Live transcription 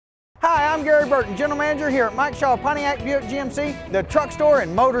Hi, I'm Gary Burton, General Manager here at Mike Shaw Pontiac Buick GMC, the truck store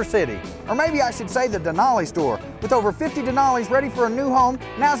in Motor City. Or maybe I should say the Denali store. With over 50 Denalis ready for a new home,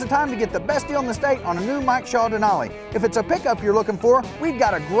 now's the time to get the best deal in the state on a new Mike Shaw Denali. If it's a pickup you're looking for, we've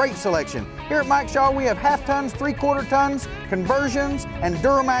got a great selection. Here at Mike Shaw, we have half tons, 3/4 tons, conversions, and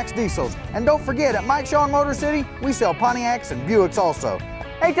Duramax diesels. And don't forget, at Mike Shaw in Motor City, we sell Pontiacs and Buicks also.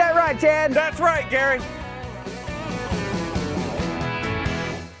 Ain't that right, Chad? That's right, Gary.